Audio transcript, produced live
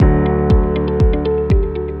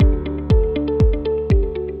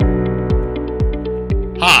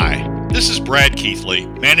This is Brad Keithley,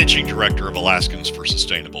 Managing Director of Alaskans for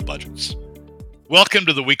Sustainable Budgets. Welcome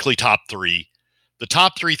to the weekly Top 3, the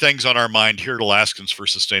top 3 things on our mind here at Alaskans for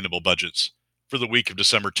Sustainable Budgets for the week of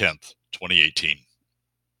December 10th, 2018.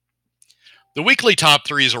 The weekly Top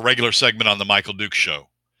 3 is a regular segment on the Michael Dukes Show.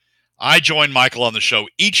 I join Michael on the show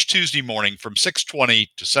each Tuesday morning from 6:20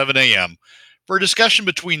 to 7 a.m. for a discussion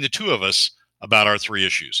between the two of us about our 3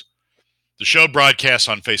 issues. The show broadcasts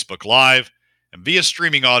on Facebook Live and via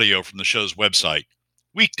streaming audio from the show's website,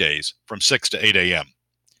 weekdays from 6 to 8 a.m.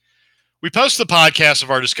 We post the podcast of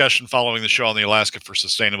our discussion following the show on the Alaska for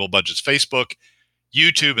Sustainable Budgets Facebook,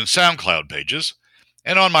 YouTube, and SoundCloud pages,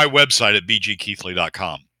 and on my website at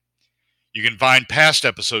bgkeithley.com. You can find past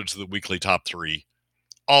episodes of the weekly Top 3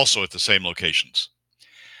 also at the same locations.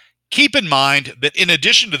 Keep in mind that in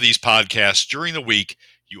addition to these podcasts during the week,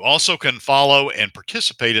 you also can follow and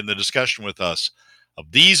participate in the discussion with us of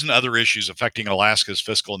these and other issues affecting Alaska's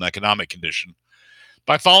fiscal and economic condition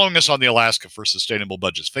by following us on the Alaska for Sustainable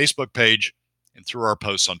Budgets Facebook page and through our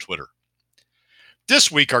posts on Twitter. This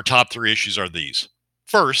week, our top 3 issues are these.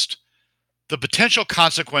 First, the potential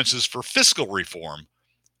consequences for fiscal reform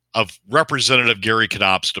of Representative Gary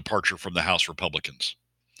Knopp's departure from the House Republicans.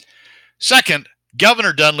 Second,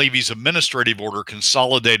 Governor Dunleavy's administrative order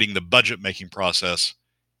consolidating the budget-making process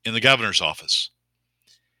in the governor's office.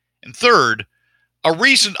 And third, a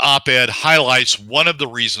recent op-ed highlights one of the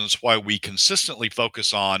reasons why we consistently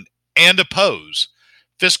focus on and oppose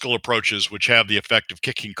fiscal approaches which have the effect of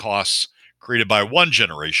kicking costs created by one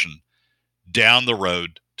generation down the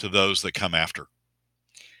road to those that come after.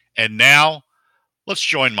 And now, let's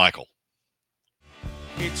join Michael.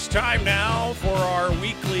 It's time now for our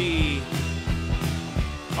weekly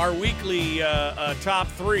top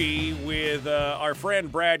 3 with our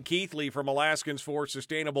friend Brad Keithley from Alaskans for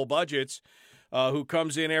Sustainable Budgets, who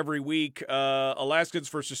comes in every week. Alaskans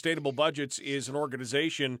for Sustainable Budgets is an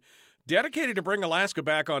organization dedicated to bring Alaska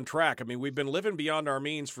back on track. I mean, we've been living beyond our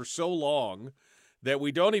means for so long that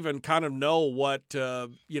we don't even kind of know what,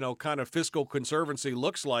 kind of fiscal conservancy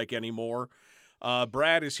looks like anymore.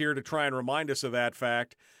 Brad is here to try and remind us of that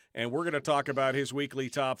fact, and we're going to talk about his weekly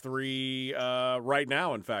top 3 right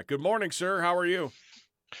now, in fact. Good morning, sir. How are you?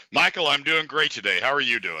 Michael, I'm doing great today. How are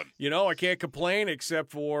you doing? I can't complain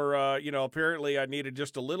except for, apparently I needed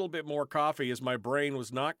just a little bit more coffee as my brain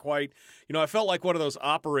was not quite, I felt like one of those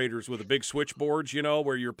operators with the big switchboards,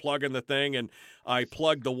 where you're plugging the thing, and I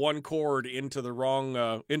plugged the one cord into the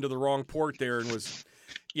wrong port there and was,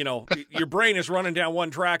 your brain is running down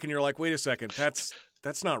one track and you're like, wait a second,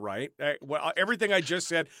 that's not right. Everything I just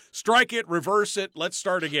said, strike it, reverse it, let's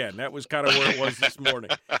start again. That was kind of where it was this morning.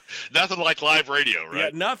 Nothing like live radio, right? Yeah,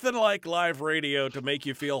 nothing like live radio to make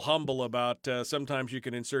you feel humble about sometimes you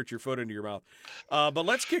can insert your foot into your mouth. But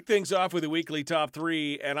let's kick things off with the weekly top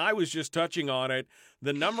 3, and I was just touching on it.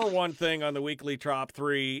 The number one thing on the weekly top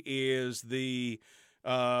 3 is the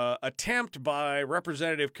attempt by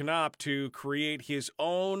Representative Knopp to create his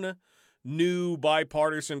own new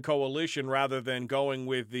bipartisan coalition rather than going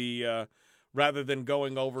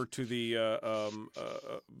over to the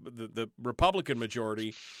Republican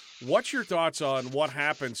majority. What's your thoughts on what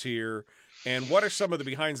happens here, and what are some of the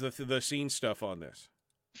behind the scenes stuff on this?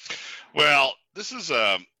 Well, this is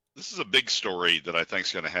a big story that I think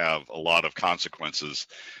is going to have a lot of consequences.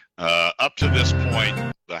 Up to this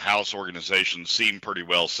point, the House organization seemed pretty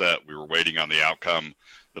well set. We were waiting on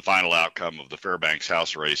the final outcome of the Fairbanks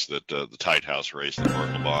House race, the tight House race that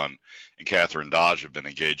Mark LeBon and Catherine Dodge have been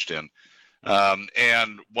engaged in.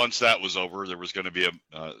 And once that was over, there was going to be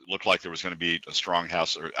looked like there was going to be a strong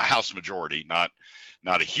House majority, not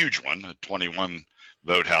a huge one, a 21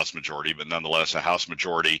 vote House majority, but nonetheless a House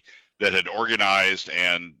majority that had organized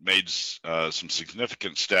and made some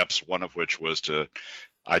significant steps. One of which was to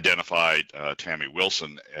identify Tammy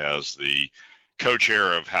Wilson as the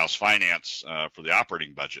co-chair of House Finance for the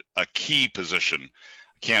operating budget, a key position.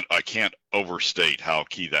 I can't overstate how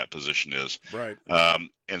key that position is. Right.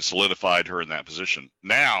 And solidified her in that position.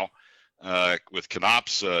 Now, with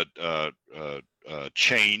Knopp's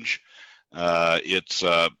change, it's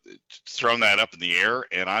thrown that up in the air,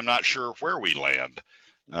 and I'm not sure where we land.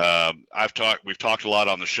 We've talked a lot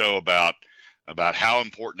on the show about how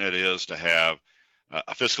important it is to have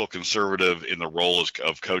a fiscal conservative in the role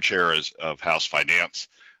of co-chair of House Finance,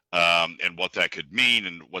 and what that could mean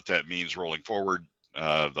and what that means rolling forward.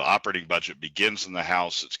 The operating budget begins in the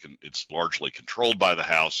House. It's largely controlled by the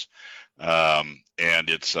House, and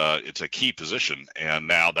it's a key position. And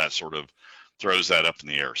now that sort of throws that up in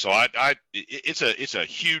the air. So it's a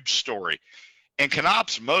huge story, and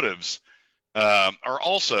Knopp's motives are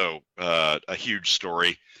also a huge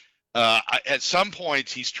story. At some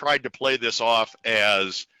points, he's tried to play this off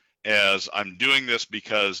as I'm doing this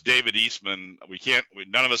because David Eastman.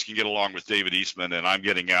 None of us can get along with David Eastman, and I'm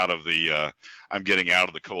getting out of the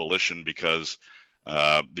coalition because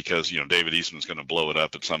David Eastman's going to blow it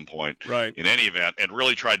up at some point. Right. In any event, and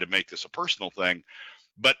really tried to make this a personal thing.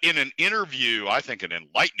 But in an interview, I think an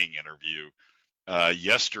enlightening interview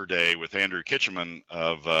yesterday with Andrew Kitcheman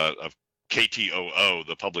of KTOO,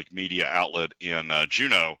 the public media outlet in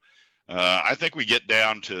Juneau, I think we get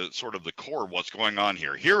down to sort of the core of what's going on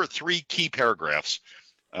here. Here are three key paragraphs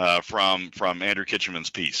from Andrew Kitcheman's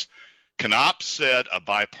piece. Knopp said a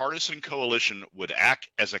bipartisan coalition would act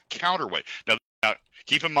as a counterweight. Now,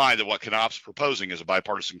 keep in mind that what Knopp's proposing is a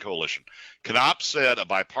bipartisan coalition. Knopp said a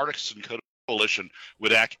bipartisan coalition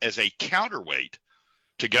would act as a counterweight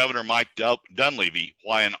to Governor Mike Dunleavy,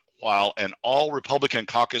 while an all-Republican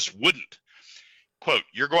caucus wouldn't. Quote,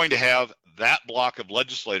 you're going to have that block of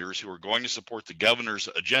legislators who are going to support the governor's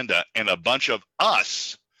agenda and a bunch of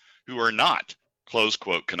us who are not, close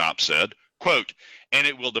quote, Knopp said, quote, and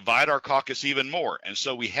it will divide our caucus even more. And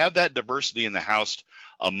so we have that diversity in the House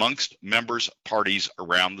amongst members' parties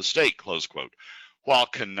around the state, close quote. While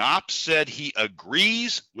Knopp said he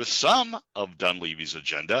agrees with some of Dunleavy's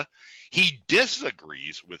agenda, he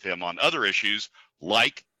disagrees with him on other issues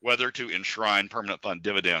like whether to enshrine permanent fund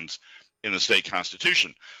dividends in the state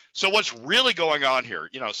constitution. So what's really going on here,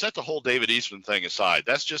 set the whole David Eastman thing aside.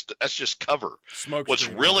 That's just cover. What's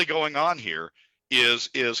really going on here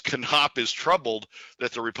is Knopp is troubled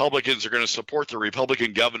that the Republicans are going to support the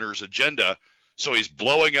Republican governor's agenda. So he's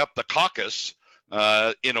blowing up the caucus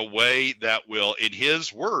in a way that will, in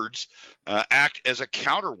his words, act as a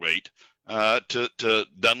counterweight to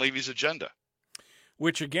Dunleavy's agenda.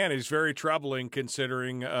 Which, again, is very troubling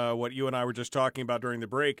considering what you and I were just talking about during the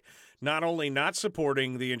break, not only not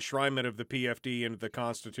supporting the enshrinement of the PFD into the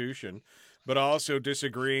Constitution, but also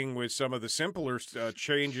disagreeing with some of the simpler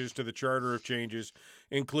changes to the Charter of Changes,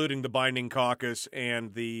 including the binding caucus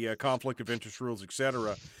and the conflict of interest rules, et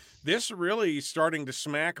cetera. This really starting to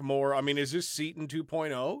smack more. I mean, is this Seton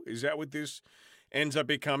 2.0? Is that what this ends up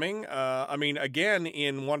becoming? Again,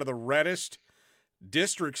 in one of the reddest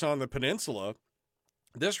districts on the peninsula,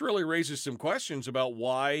 this really raises some questions about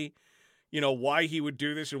why he would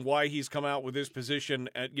do this and why he's come out with this position,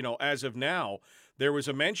 as of now. There was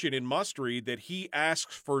a mention in Must Read that he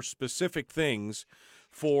asks for specific things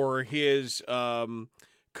for his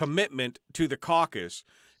commitment to the caucus,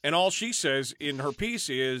 and all she says in her piece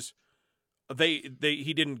is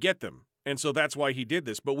he didn't get them, and so that's why he did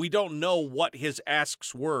this. But we don't know what his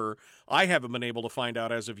asks were. I haven't been able to find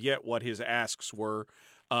out as of yet what his asks were.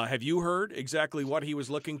 Have you heard exactly what he was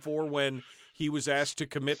looking for when he was asked to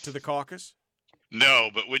commit to the caucus? No,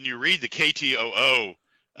 but when you read the KTOO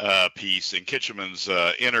piece in Kitcheman's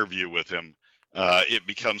interview with him, it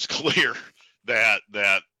becomes clear that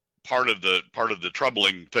part of the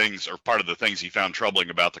troubling things, or part of the things he found troubling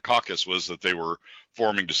about the caucus, was that they were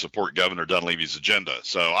forming to support Governor Dunleavy's agenda.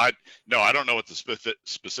 So I don't know what the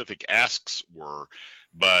specific asks were,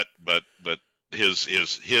 but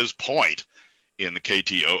his point in the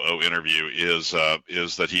KTOO interview is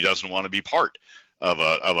that he doesn't want to be part of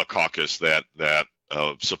a caucus that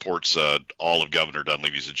supports all of Governor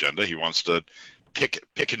Dunleavy's agenda. He wants to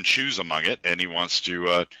pick and choose among it, and he wants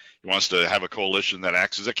to have a coalition that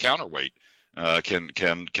acts as a counterweight,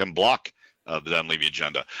 can block the Dunleavy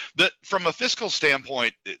agenda. From a fiscal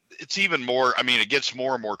standpoint, it's even more. I mean, it gets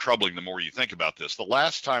more and more troubling the more you think about this. The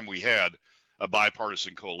last time we had a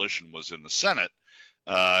bipartisan coalition was in the Senate.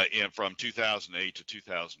 From 2008 to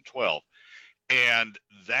 2012, and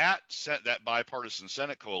that bipartisan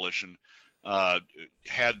Senate coalition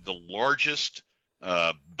had the largest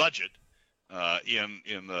budget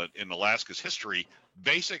in Alaska's history.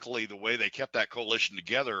 Basically, the way they kept that coalition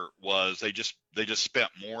together was they just spent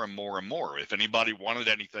more and more and more. If anybody wanted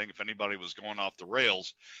anything, if anybody was going off the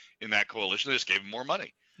rails in that coalition, they just gave them more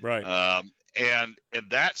money. Right. And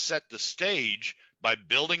that set the stage by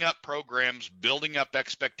building up programs, building up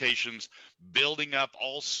expectations, building up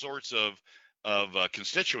all sorts of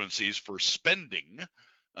constituencies for spending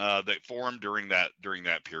that formed during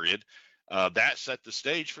that period. That set the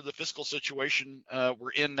stage for the fiscal situation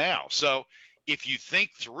we're in now. So if you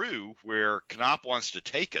think through where Knopp wants to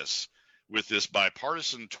take us with this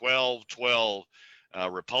bipartisan 12-12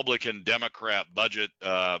 Republican Democrat budget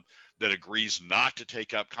that agrees not to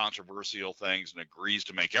take up controversial things and agrees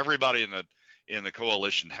to make everybody in the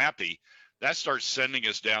coalition happy, that starts sending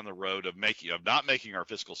us down the road of not making our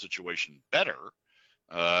fiscal situation better,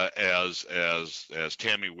 as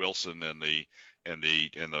Tammy Wilson and and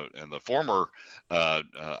the former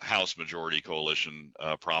House majority coalition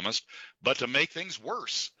promised, but to make things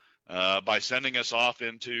worse by sending us off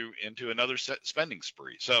into another spending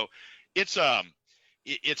spree. So it's a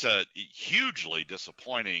hugely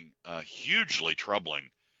disappointing, hugely troubling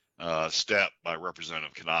step by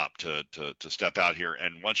Representative Knopp to step out here.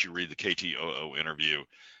 And once you read the KTOO interview,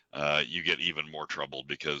 you get even more troubled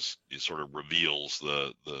because it sort of reveals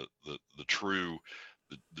the true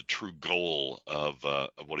goal of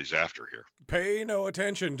what he's after here. Pay no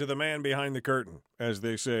attention to the man behind the curtain, as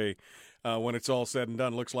they say. When it's all said and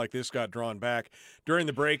done, looks like this got drawn back. During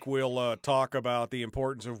the break, we'll talk about the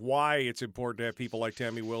importance of why it's important to have people like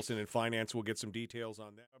Tammy Wilson in finance. We'll get some details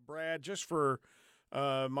on that. Brad, just for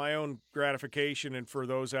my own gratification and for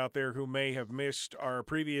those out there who may have missed our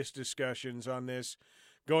previous discussions on this,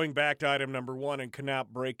 going back to item number 1 and Knopp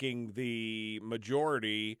breaking the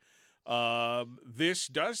majority, this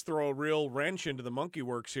does throw a real wrench into the monkey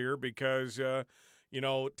works here because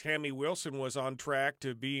Tammy Wilson was on track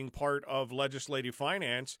to being part of legislative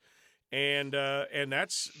finance, and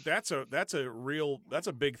that's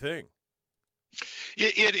a big thing.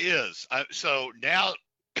 It is. So now,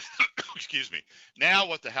 excuse me. Now,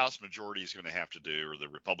 what the House majority is going to have to do, or the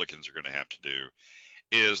Republicans are going to have to do,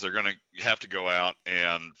 is they're going to have to go out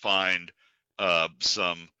and find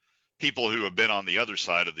some people who have been on the other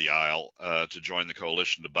side of the aisle to join the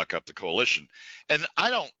coalition, to buck up the coalition. And I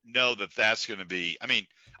don't know that that's going to be, I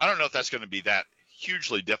don't know if that's going to be that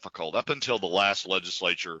hugely difficult. Up until the last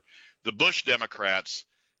legislature, the Bush Democrats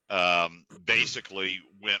basically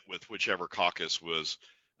went with whichever caucus was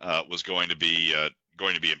going to be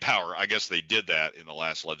in power. I guess they did that in the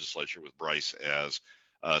last legislature with Bryce as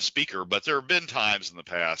Speaker, but there have been times in the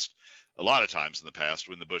past, a lot of times in the past,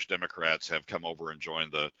 when the Bush Democrats have come over and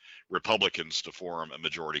joined the Republicans to form a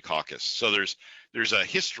majority caucus. So there's a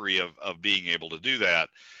history of being able to do that.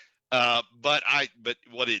 But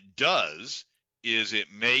what it does is it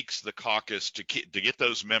makes the caucus to get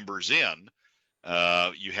those members in.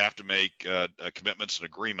 You have to make commitments and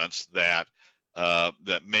agreements that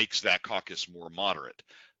makes that caucus more moderate.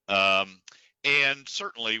 And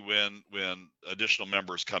certainly when additional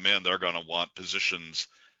members come in, they're going to want positions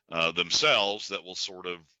themselves that will sort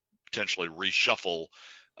of potentially reshuffle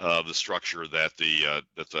the structure that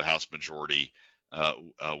the House majority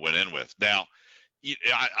went in with. Now,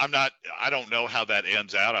 I don't know how that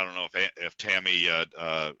ends out. I don't know if Tammy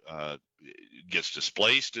gets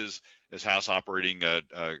displaced as House operating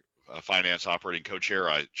finance operating co-chair.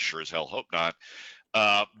 I sure as hell hope not.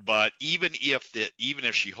 But even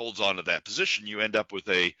if she holds on to that position, you end up with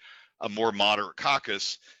a more moderate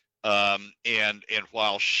caucus. And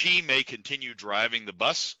while she may continue driving the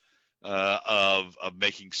bus of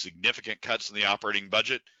making significant cuts in the operating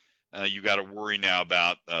budget, you got to worry now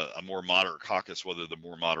about a more moderate caucus, whether the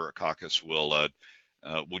more moderate caucus will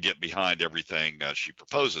get behind everything she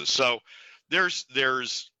proposes. So there's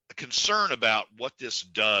a concern about what this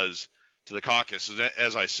does to the caucus.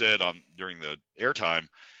 As I said during the airtime,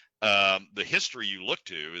 the history you look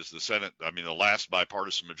to is the Senate. The last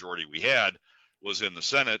bipartisan majority we had was in the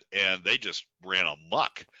Senate, and they just ran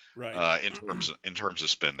amok, right, in terms of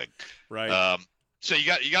spending. Right. So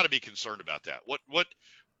you got to be concerned about that. What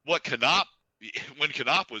Knopp, when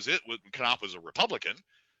Knopp was a Republican,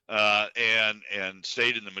 and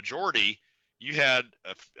stayed in the majority, you had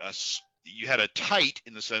a tight,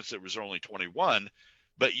 in the sense that it was only 21,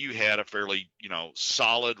 but you had a fairly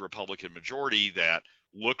solid Republican majority that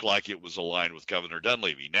looked like it was aligned with Governor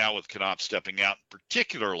Dunleavy. Now with Knopp stepping out,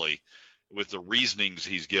 particularly with the reasonings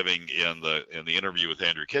he's giving in the interview with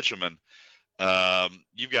Andrew Kitcheman,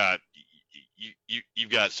 you've got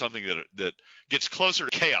something that gets closer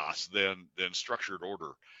to chaos than structured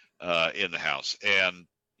order in the House. And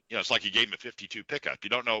it's like you gave him a 52 pickup. You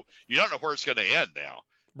don't know where it's going to end now.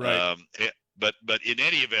 Right. But in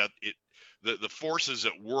any event, the forces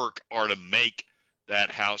at work are to make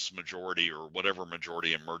that House majority, or whatever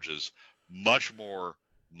majority emerges, much more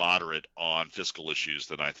moderate on fiscal issues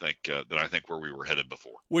than I think where we were headed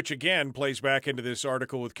before. Which again plays back into this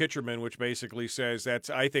article with Kitcherman, which basically says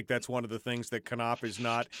I think that's one of the things that Knopp is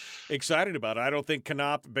not excited about. I don't think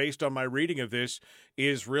Knopp, based on my reading of this,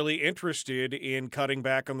 is really interested in cutting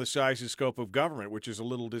back on the size and scope of government, which is a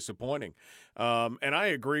little disappointing. And I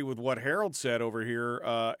agree with what Harold said over here,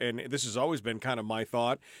 and this has always been kind of my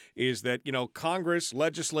thought, is that, Congress,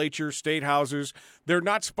 legislature, state houses, they're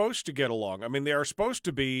not supposed to get along. They are supposed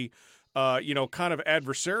to be kind of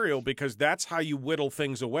adversarial, because that's how you whittle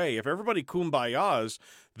things away. If everybody kumbayas,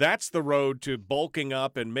 that's the road to bulking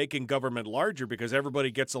up and making government larger, because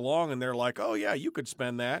everybody gets along and they're like, oh, yeah, you could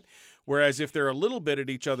spend that. Whereas if they're a little bit at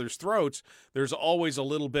each other's throats, there's always a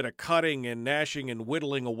little bit of cutting and gnashing and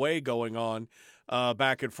whittling away going on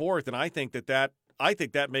back and forth. And I think that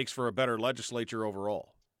makes for a better legislature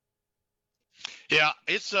overall. Yeah,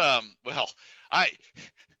 it's well, I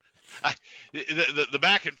the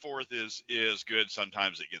back and forth is good.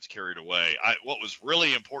 Sometimes it gets carried away. What was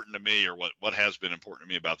really important to me, or what has been important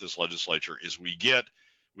to me about this legislature, is we get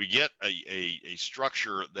a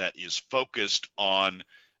structure that is focused on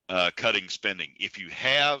cutting spending. If you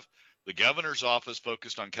have the governor's office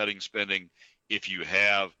focused on cutting spending, if you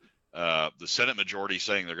have the Senate majority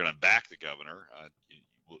saying they're going to back the governor,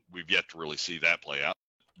 we've yet to really see that play out.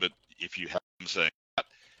 But if you have them saying that,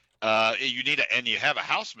 you have a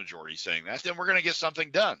House majority saying that, then we're going to get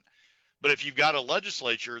something done. But if you've got a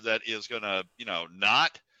legislature that is going to,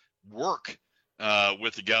 not work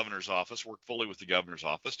with the governor's office, work fully with the governor's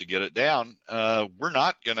office to get it down, we're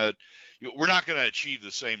not going to achieve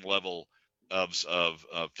the same level of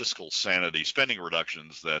fiscal sanity, spending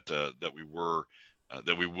reductions that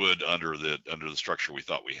we would under the structure we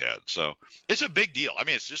thought we had. So it's a big deal. I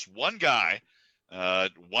mean, it's just one guy,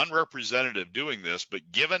 one representative doing this,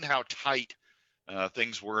 but given how tight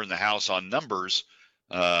things were in the House on numbers,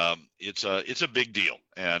 it's a big deal,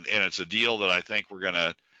 and it's a deal that I think we're going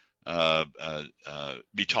to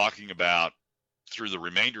be talking about through the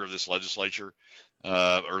remainder of this legislature,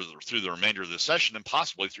 or through the remainder of this session, and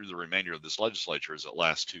possibly through the remainder of this legislature as it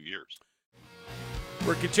lasts 2 years.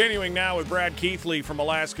 We're continuing now with Brad Keithley from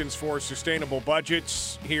Alaskans for Sustainable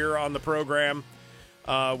Budgets here on the program.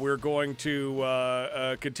 We're going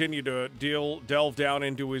to continue to delve down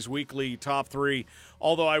into his weekly top three.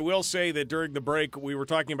 Although I will say that during the break, we were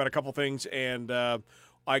talking about a couple things, and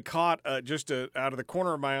I caught, out of the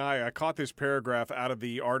corner of my eye, I caught this paragraph out of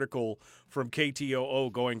the article from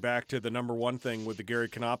KTOO going back to the number one thing with the Gary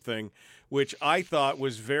Knopp thing, which I thought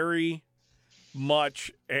was very much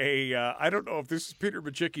I don't know if this is Peter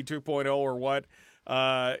Machicki 2.0 or what.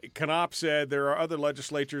 Knopp said, there are other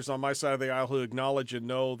legislatures on my side of the aisle who acknowledge and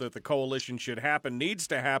know that the coalition should happen, needs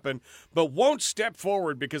to happen, but won't step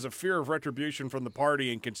forward because of fear of retribution from the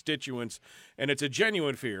party and constituents, and it's a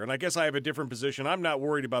genuine fear. And I guess I have a different position. I'm not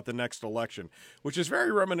worried about the next election, which is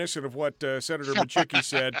very reminiscent of what Senator Machicki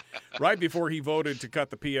said right before he voted to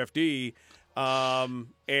cut the PFD.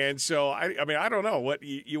 And so, I mean, I don't know. What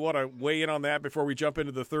you want to weigh in on that before we jump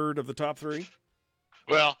into the third of the top three?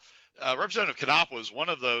 Well, Representative Knopp was one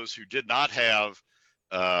of those who did not have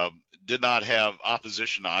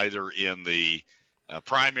opposition either in the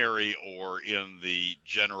primary or in the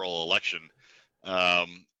general election,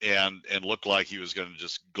 and looked like he was going to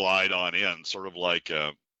just glide on in, sort of like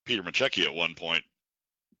Peter Machicki at one point.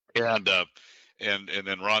 And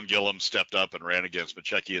then Ron Gillum stepped up and ran against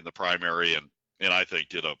Machicki in the primary, and I think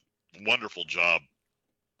did a wonderful job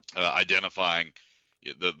identifying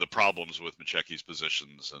the problems with Machicki's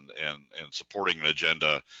positions and supporting an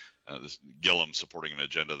agenda, Gillum supporting an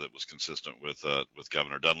agenda that was consistent with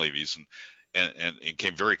Governor Dunleavy's, and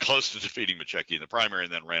came very close to defeating Machicki in the primary,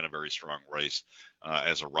 and then ran a very strong race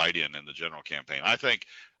as a write-in in the general campaign. I think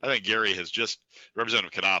Gary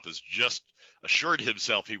Representative Knopp has just assured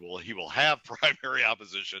himself he will have primary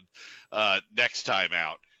opposition next time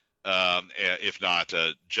out, if not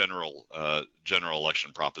general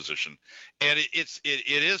election proposition. And it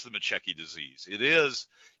is the Machicki disease. It is,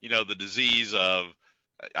 the disease of,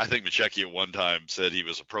 I think Machicki at one time said he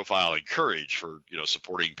was a profiling courage for,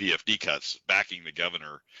 supporting PFD cuts, backing the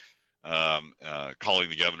governor,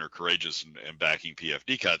 calling the governor courageous and backing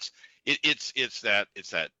PFD cuts. It's that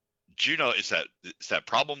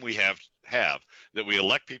problem we have that we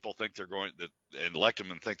elect people and elect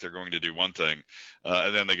them and think they're going to do one thing,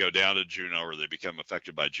 and then they go down to Juno, or they become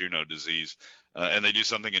affected by Juno disease, and they do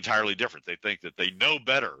something entirely different. They think that they know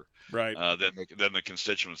better, right, than the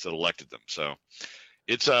constituents that elected them. So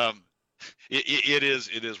it's it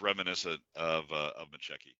is reminiscent of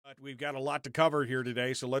Machicki. We've got a lot to cover here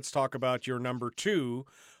today, so let's talk about your number two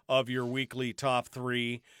of your weekly top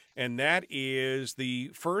three, and that is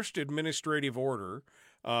the first administrative order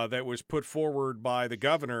that was put forward by the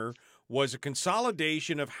governor was a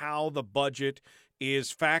consolidation of how the budget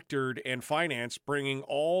is factored and financed, bringing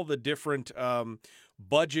all the different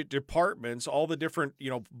budget departments, all the different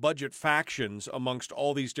budget factions amongst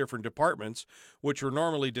all these different departments, which were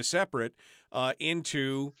normally separate,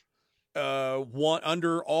 into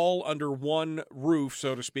under one roof,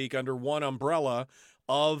 so to speak, under one umbrella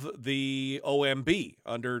of the OMB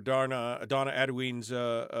under Donna Adewin's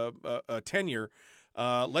tenure.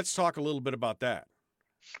 Let's talk a little bit about that.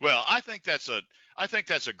 Well, I think that's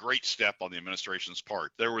a great step on the administration's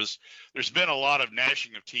part. There's been a lot of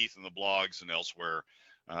gnashing of teeth in the blogs and elsewhere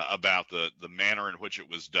about the manner in which it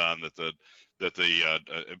was done, that the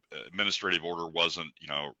administrative order wasn't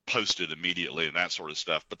posted immediately and that sort of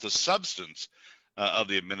stuff. But the substance of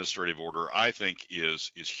the administrative order, I think,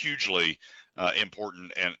 is hugely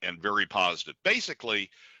important and very positive. Basically,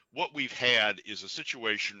 what we've had is a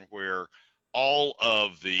situation where all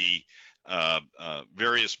of the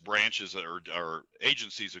various branches or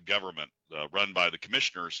agencies of government run by the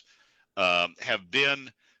commissioners have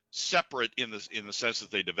been separate in the sense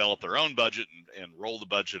that they develop their own budget and roll the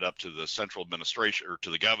budget up to the central administration or to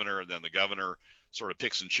the governor, and then the governor sort of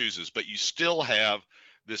picks and chooses. But you still have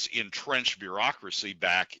this entrenched bureaucracy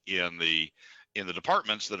back in the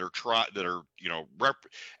departments that are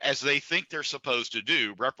as they think they're supposed to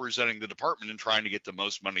do, representing the department and trying to get the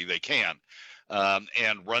most money they can,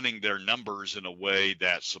 and running their numbers in a way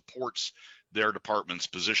that supports their department's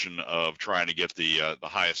position of trying to get the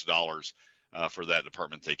highest dollars for that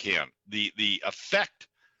department they can. The effect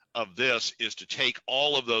of this is to take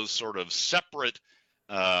all of those sort of separate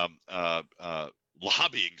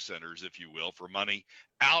lobbying centers, if you will, for money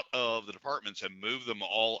out of the departments and move them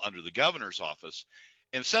all under the governor's office,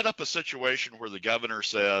 and set up a situation where the governor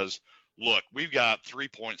says, look, we've got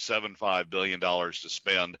 $3.75 billion to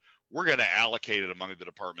spend. We're going to allocate it among the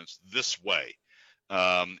departments this way,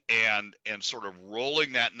 and sort of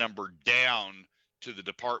rolling that number down to the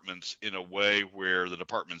departments in a way where the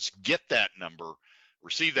departments get that number,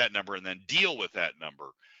 receive that number, and then deal with that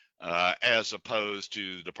number, as opposed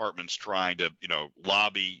to the departments trying to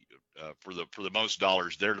lobby for the most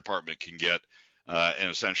dollars their department can get, and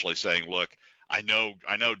essentially saying, look, I know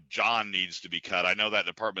John needs to be cut. I know that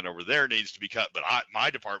department over there needs to be cut, but my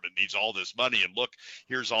department needs all this money, and look,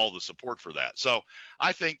 here's all the support for that. So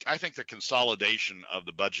I think the consolidation of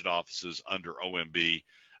the budget offices under OMB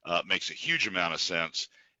makes a huge amount of sense,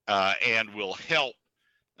 and will help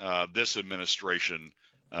this administration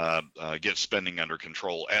get spending under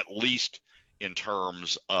control, at least in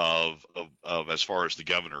terms of as far as the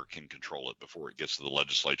governor can control it before it gets to the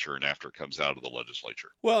legislature and after it comes out of the legislature.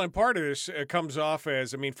 Well, and part of this comes off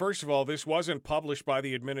as, first of all, this wasn't published by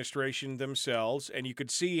the administration themselves, and you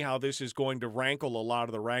could see how this is going to rankle a lot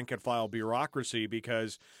of the rank-and-file bureaucracy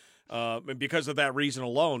because of that reason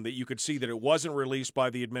alone, that you could see that it wasn't released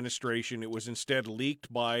by the administration. It was instead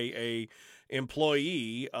leaked by a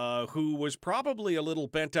employee who was probably a little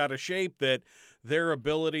bent out of shape that their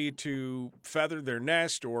ability to feather their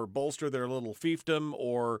nest or bolster their little fiefdom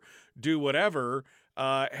or do whatever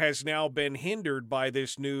has now been hindered by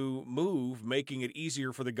this new move, making it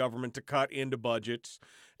easier for the government to cut into budgets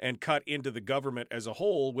and cut into the government as a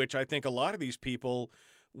whole, which I think a lot of these people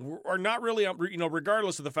are not really,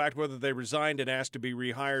 regardless of the fact whether they resigned and asked to be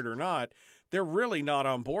rehired or not, they're really not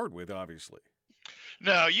on board with, obviously.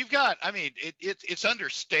 No, you've got, it's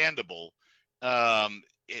understandable.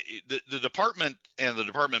 The department and the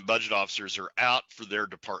department budget officers are out for their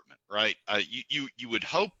department, right? You would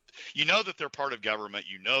hope, that they're part of government,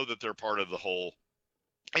 that they're part of the whole,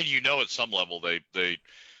 and at some level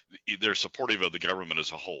they're supportive of the government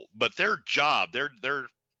as a whole. But their job, their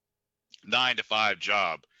 9-to-5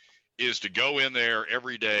 job, is to go in there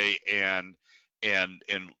every day and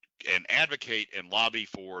advocate and lobby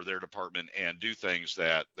for their department and do things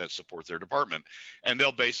that support their department. And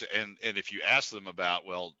they'll base it, and if you ask them about,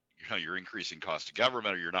 well, you're increasing cost of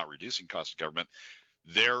government or you're not reducing cost of government,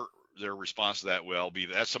 their response to that will be,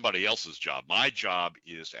 that's somebody else's job. My job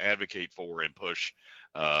is to advocate for and push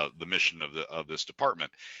the mission of this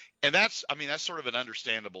department. And that's sort of an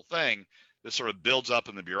understandable thing that sort of builds up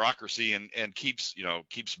in the bureaucracy and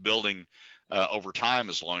keeps building over time,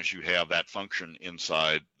 as long as you have that function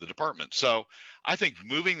inside the department. So I think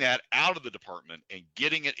moving that out of the department and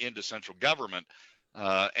getting it into central government,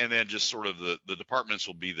 and then just sort of the departments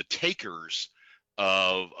will be the takers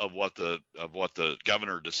of what the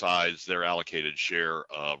governor decides their allocated share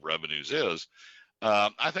of revenues is.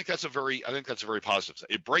 I think that's a very positive.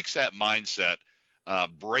 It breaks that mindset,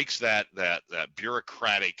 breaks that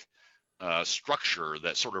bureaucratic structure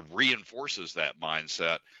that sort of reinforces that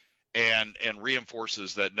mindset, and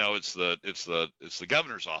reinforces that no, it's the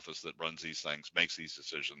governor's office that runs these things, makes these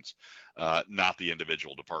decisions, not the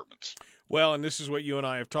individual departments. Well, and this is what you and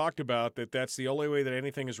I have talked about, that's the only way that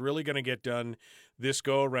anything is really going to get done this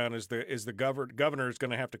go around is the governor is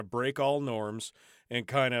going to have to break all norms and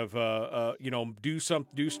kind of do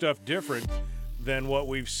stuff different than what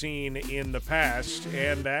we've seen in the past,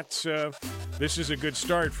 and that's this is a good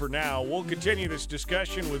start for now. We'll continue this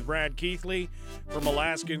discussion with Brad Keithley from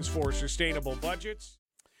Alaskans for Sustainable Budgets.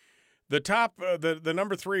 The top, the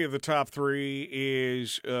number three of the top three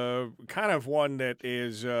is kind of one that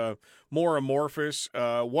is more amorphous.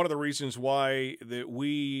 One of the reasons why that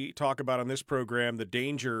we talk about on this program the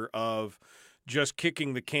danger of just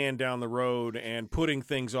kicking the can down the road and putting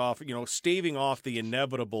things off, staving off the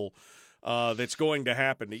inevitable that's going to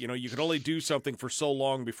happen. You can only do something for so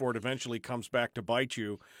long before it eventually comes back to bite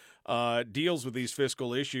you. Deals with these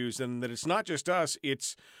fiscal issues, and that it's not just us,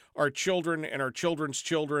 it's our children and our children's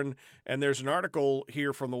children. And there's an article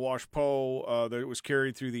here from the WashPo that was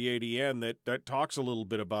carried through the ADN that talks a little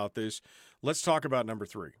bit about this. Let's talk about number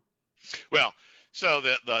three. Well, so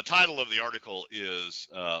the title of the article is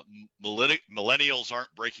Millennials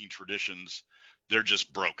Aren't Breaking Traditions, They're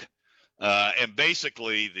Just Broke. And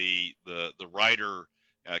basically the writer,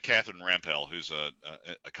 Catherine Rampell, who's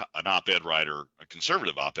an op-ed writer, a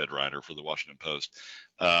conservative op-ed writer for the Washington Post,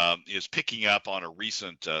 is picking up on a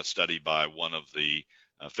recent study by one of the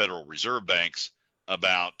Federal Reserve banks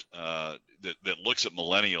about that looks at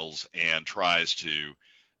millennials and tries to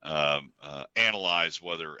analyze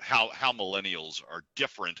how millennials are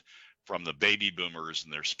different from the baby boomers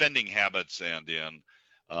in their spending habits and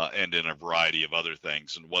in a variety of other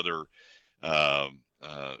things, and whether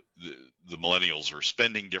the millennials are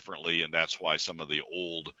spending differently, and that's why some of the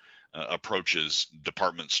old approaches,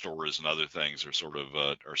 department stores and other things, are sort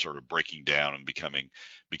of breaking down and becoming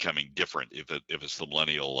different if it's the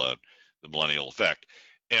millennial effect.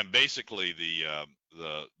 And basically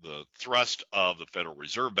the thrust of the Federal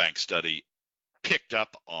Reserve Bank study, picked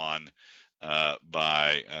up on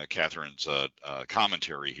by Catherine's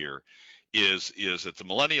commentary here, is that the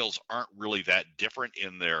millennials aren't really that different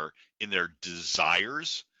in their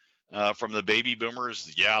desires from the baby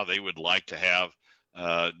boomers. Yeah, they would like to have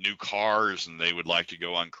new cars, and they would like to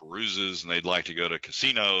go on cruises, and they'd like to go to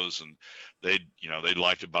casinos, and they'd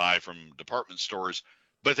like to buy from department stores,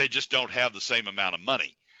 but they just don't have the same amount of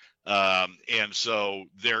money. And so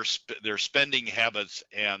their spending habits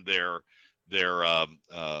and the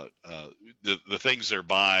things they're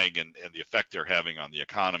buying and the effect they're having on the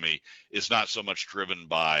economy is not so much driven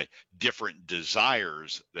by different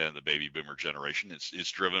desires than the baby boomer generation.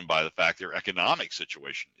 It's driven by the fact their economic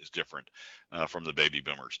situation is different from the baby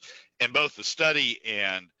boomers. And both the study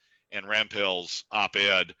and Rampell's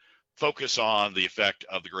op-ed focus on the effect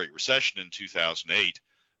of the Great Recession in 2008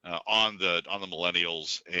 on the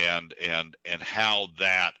millennials and how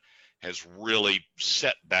that has really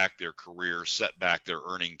set back their career, set back their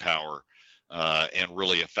earning power, and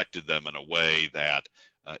really affected them in a way that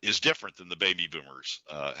is different than the baby boomers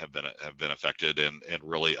have been affected, and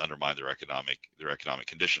really undermined their economic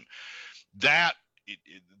condition. That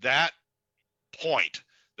point,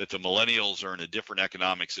 that the millennials are in a different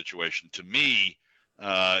economic situation, to me,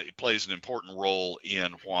 it plays an important role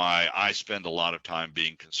in why I spend a lot of time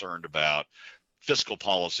being concerned about fiscal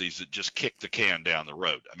policies that just kick the can down the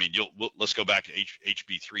road. I mean, let's go back to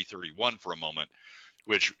HB 331 for a moment,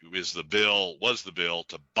 which was the bill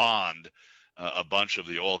to bond a bunch of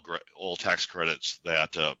the oil tax credits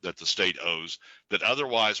that the state owes, that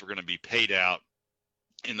otherwise were going to be paid out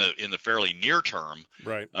in the fairly near term,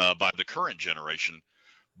 right, by the current generation,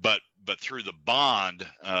 but through the bond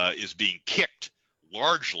is being kicked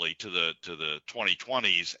largely to the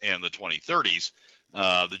 2020s and the 2030s.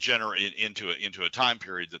 Into a time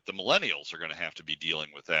period that the millennials are going to have to be dealing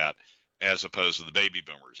with that, as opposed to the baby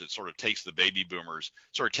boomers. It sort of takes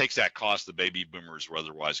that cost the baby boomers were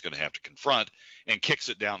otherwise going to have to confront, and kicks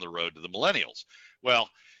it down the road to the millennials. Well,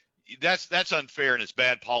 that's unfair, and it's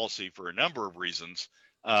bad policy for a number of reasons.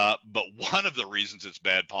 But one of the reasons it's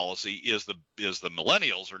bad policy is the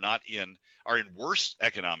millennials are in worse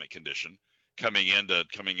economic condition coming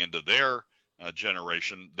into their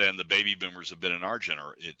generation than the baby boomers have been in our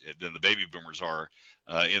than the baby boomers are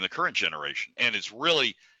in the current generation. And it's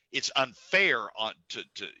unfair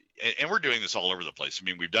and we're doing this all over the place. I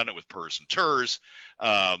mean, we've done it with PERS and TERS,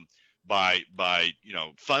 by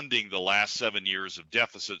funding the last 7 years of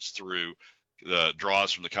deficits through the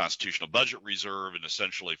draws from the Constitutional Budget Reserve, and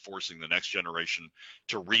essentially forcing the next generation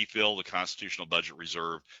to refill the Constitutional Budget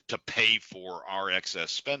Reserve to pay for our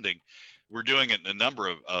excess spending. We're doing it in a number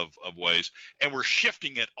of ways, and we're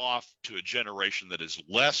shifting it off to a generation that is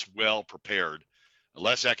less well prepared,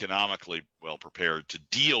 less economically well prepared to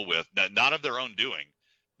deal with, not of their own doing,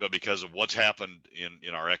 but because of what's happened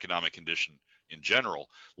in our economic condition in general,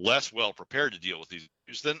 less well prepared to deal with these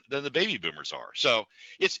issues than the baby boomers are. So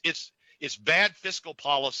it's bad fiscal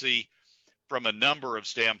policy from a number of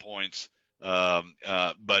standpoints,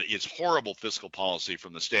 but it's horrible fiscal policy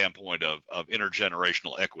from the standpoint of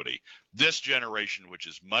intergenerational equity. This generation, which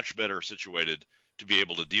is much better situated to be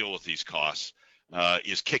able to deal with these costs,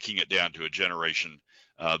 is kicking it down to a generation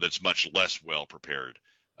that's much less well prepared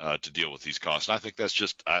to deal with these costs. And I think that's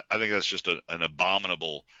just an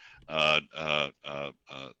abominable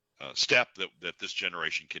step that this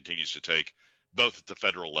generation continues to take, both at the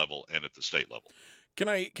federal level and at the state level. Can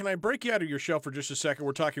I break you out of your shell for just a second?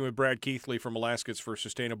 We're talking with Brad Keithley from Alaskans for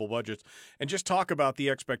Sustainable Budgets, and just talk about the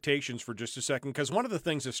expectations for just a second, because one of the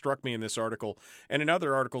things that struck me in this article and in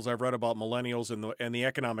other articles I've read about millennials and the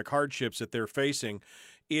economic hardships that they're facing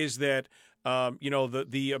is that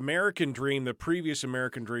the American dream, the previous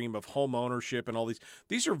American dream of home ownership and all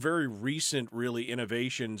these are very recent, really,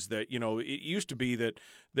 innovations that, it used to be that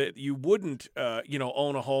you wouldn't,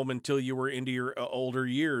 own a home until you were into your older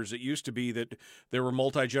years. It used to be that there were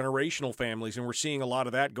multi-generational families, and we're seeing a lot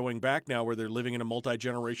of that going back now, where they're living in a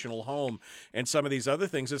multi-generational home and some of these other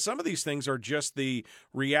things. And some of these things are just the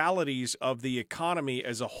realities of the economy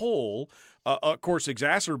as a whole, of course,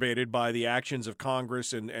 exacerbated by the actions of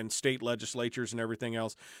Congress and state legislatures and everything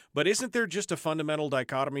else. But isn't there just a fundamental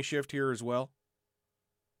dichotomy shift here as well?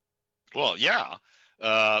 Well, yeah.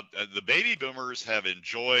 The baby boomers have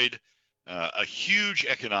enjoyed a huge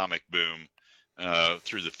economic boom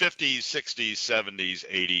through the 50s, 60s, 70s,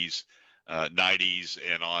 80s, 90s,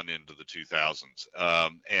 and on into the 2000s,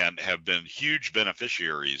 and have been huge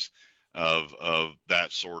beneficiaries of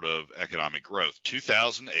that sort of economic growth.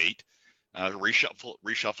 2008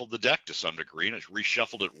 reshuffled the deck to some degree, and it's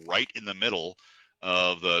reshuffled it right in the middle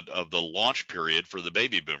of the launch period for the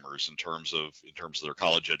baby boomers in terms of their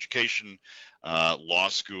college education, law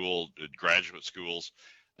school, graduate schools,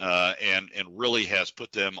 and really has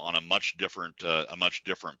put them on a much different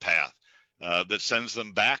path that sends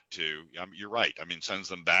them back to, you're right, sends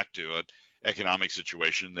them back to an economic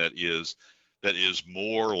situation that is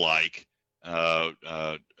more like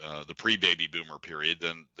the pre-baby boomer period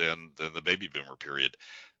than the baby boomer period.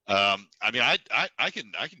 I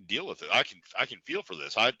can deal with it. I can feel for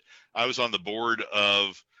this. I was on the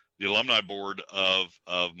alumni board of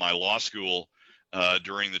my law school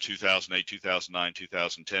during the 2008, 2009,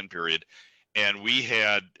 2010 period, and we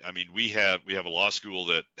have a law school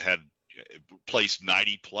that had placed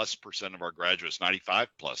 90+% of our graduates,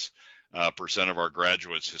 95+% of our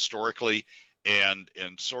graduates historically, and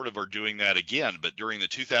sort of are doing that again. But during the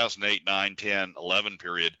 2008, 9, 10, 11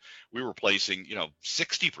 period, we were placing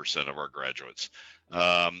 60% of our graduates,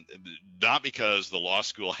 not because the law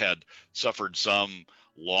school had suffered some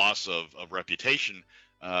loss of reputation.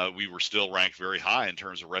 We were still ranked very high in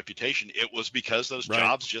terms of reputation. It was because those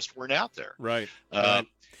jobs just weren't out there. Right.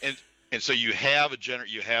 And so you have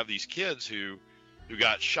these kids who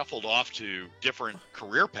got shuffled off to different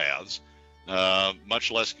career paths,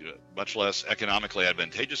 much less economically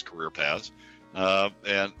advantageous career paths,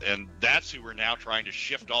 and that's who we're now trying to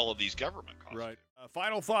shift all of these government costs. Right.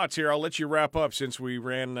 Final thoughts here. I'll let you wrap up since we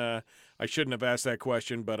ran. I shouldn't have asked that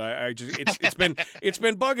question, but it's been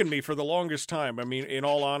bugging me for the longest time. In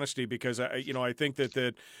all honesty, because I think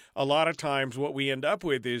that a lot of times what we end up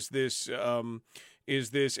with is this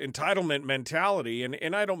entitlement mentality,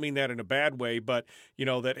 and I don't mean that in a bad way, but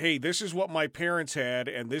that, hey, this is what my parents had,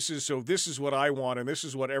 and this is what I want, and this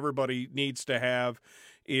is what everybody needs to have,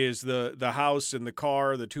 is the house and the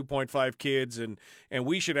car, the 2.5 kids, and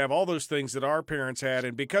we should have all those things that our parents had,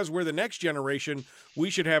 and because we're the next generation,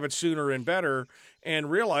 we should have it sooner and better,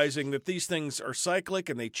 and realizing that these things are cyclic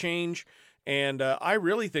and they change. And I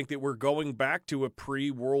really think that we're going back to a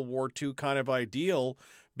pre-World War II kind of ideal,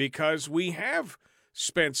 because we have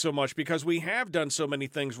spent so much, because we have done so many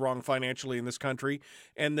things wrong financially in this country,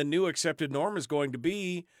 and the new accepted norm is going to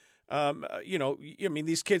be,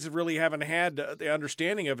 these kids really haven't had the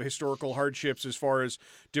understanding of historical hardships as far as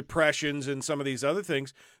depressions and some of these other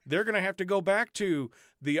things. They're going to have to go back to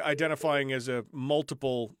the identifying as a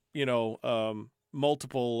multiple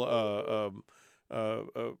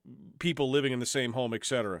people living in the same home,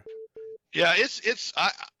 etc. Yeah,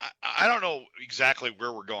 I don't know exactly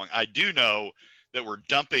where we're going. I do know that we're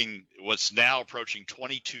dumping what's now approaching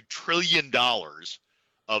 $22 trillion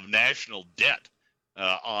of national debt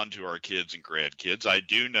onto our kids and grandkids. I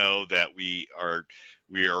do know that we are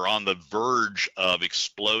on the verge of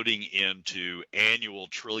exploding into annual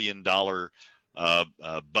 $1 trillion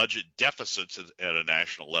budget deficits at a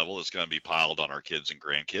national level that's going to be piled on our kids and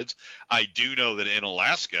grandkids. I do know that in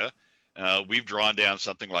Alaska, we've drawn down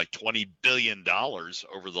something like $20 billion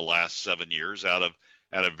over the last 7 years out of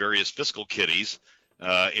various fiscal kitties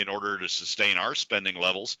in order to sustain our spending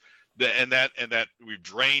levels. And that we've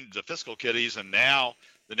drained the fiscal kitties, and now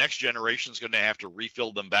the next generation is going to have to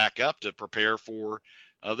refill them back up to prepare for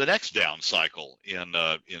the next down cycle in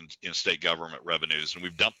state government revenues, and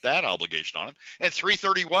we've dumped that obligation on them. And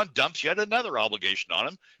 331 dumps yet another obligation on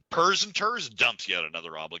them. PERS and TERS dumps yet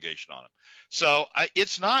another obligation on them. So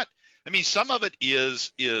it's not. I mean, some of it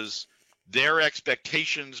is their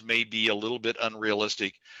expectations may be a little bit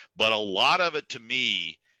unrealistic, but a lot of it to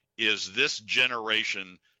me is this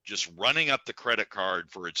generation just running up the credit card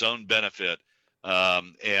for its own benefit, but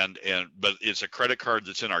it's a credit card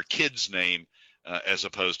that's in our kids' name as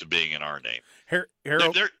opposed to being in our name.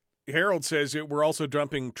 Harold says we're also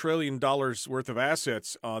dumping $1 trillion worth of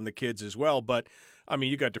assets on the kids as well, but I mean,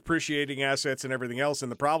 you got depreciating assets and everything else,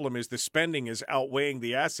 and the problem is the spending is outweighing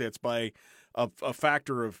the assets by a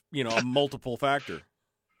factor of, a multiple factor.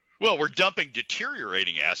 Well, we're dumping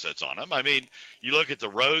deteriorating assets on them. I mean, you look at the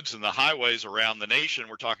roads and the highways around the nation,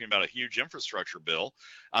 we're talking about a huge infrastructure bill.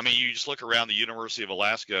 I mean, you just look around the University of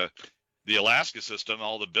Alaska, the Alaska system,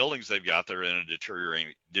 all the buildings they've got, they're in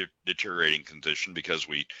a deteriorating condition because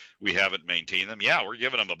we haven't maintained them. Yeah, we're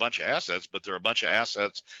giving them a bunch of assets, but they're a bunch of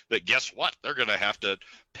assets that, guess what? They're going to have to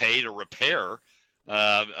pay to repair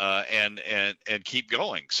and keep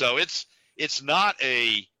going. So it's not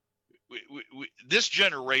a this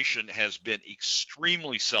generation has been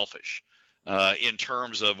extremely selfish in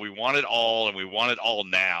terms of we want it all and we want it all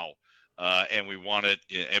now, and we want it,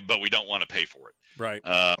 but we don't want to pay for it.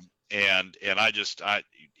 Right. And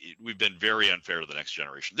we've been very unfair to the next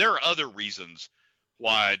generation. There are other reasons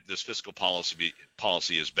why this fiscal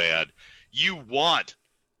policy is bad. You want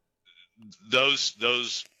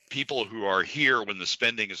those people who are here when the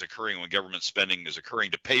spending is occurring, when government spending is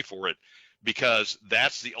occurring, to pay for it, because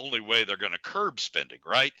that's the only way they're going to curb spending,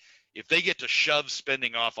 right? If they get to shove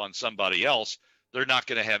spending off on somebody else, they're not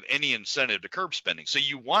going to have any incentive to curb spending. So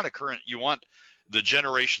you want the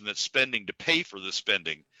generation that's spending to pay for the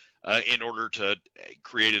spending in order to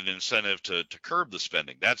create an incentive to curb the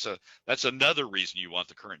spending. That's another reason you want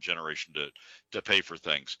the current generation to pay for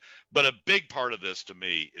things. But a big part of this to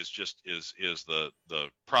me is the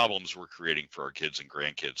problems we're creating for our kids and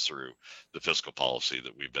grandkids through the fiscal policy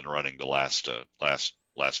that we've been running the last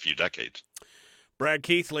few decades. Brad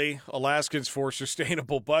Keithley, Alaskans for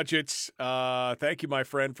Sustainable Budgets. Thank you, my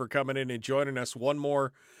friend, for coming in and joining us. One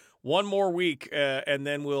more week, and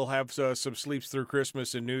then we'll have some sleeps through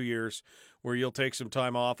Christmas and New Year's, where you'll take some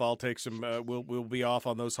time off. I'll take some. We'll be off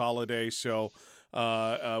on those holidays, so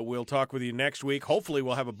we'll talk with you next week. Hopefully,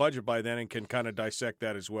 we'll have a budget by then and can kind of dissect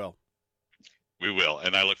that as well. We will,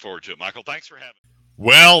 and I look forward to it. Michael, thanks for having me.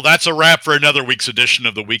 Well, that's a wrap for another week's edition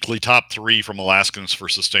of the Weekly Top 3 from Alaskans for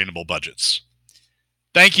Sustainable Budgets.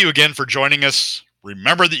 Thank you again for joining us.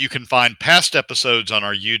 Remember that you can find past episodes on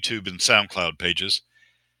our YouTube and SoundCloud pages,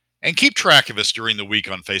 and keep track of us during the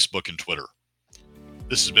week on Facebook and Twitter.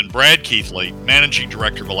 This has been Brad Keithley, Managing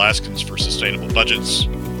Director of Alaskans for Sustainable Budgets.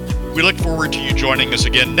 We look forward to you joining us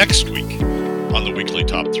again next week on the Weekly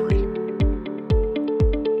Top 3.